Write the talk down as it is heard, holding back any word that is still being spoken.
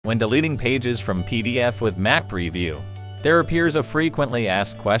When deleting pages from PDF with Mac Preview, there appears a frequently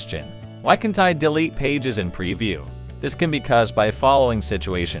asked question: why can't I delete pages in Preview? This can be caused by following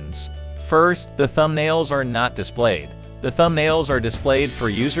situations. First, the thumbnails are not displayed. The thumbnails are displayed for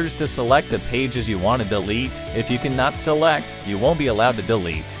users to select the pages you want to delete. If you cannot select, you won't be allowed to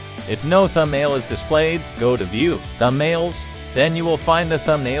delete. If no thumbnail is displayed, go to View, Thumbnails. Then you will find the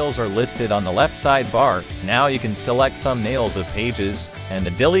thumbnails are listed on the left sidebar. Now you can select thumbnails of pages, and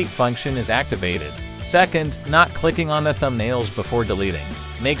the delete function is activated. Second, not clicking on the thumbnails before deleting.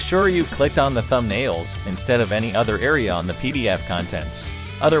 Make sure you clicked on the thumbnails instead of any other area on the PDF contents.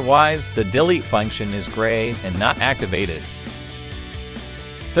 Otherwise, the delete function is gray and not activated.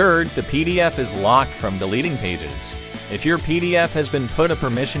 Third, the PDF is locked from deleting pages. If your PDF has been put a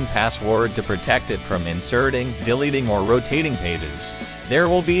permission password to protect it from inserting, deleting, or rotating pages, there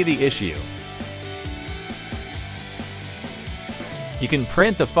will be the issue. You can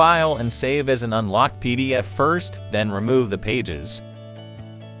print the file and save as an unlocked PDF first, then remove the pages.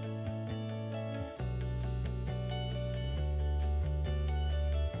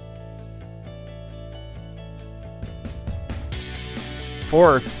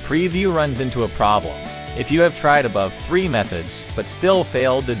 Fourth, Preview runs into a problem. If you have tried above 3 methods, but still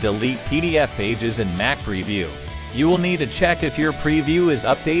failed to delete PDF pages in Mac Preview, you will need to check if your preview is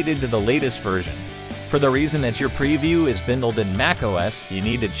updated to the latest version. For the reason that your preview is bundled in macOS, you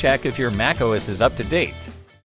need to check if your macOS is up to date.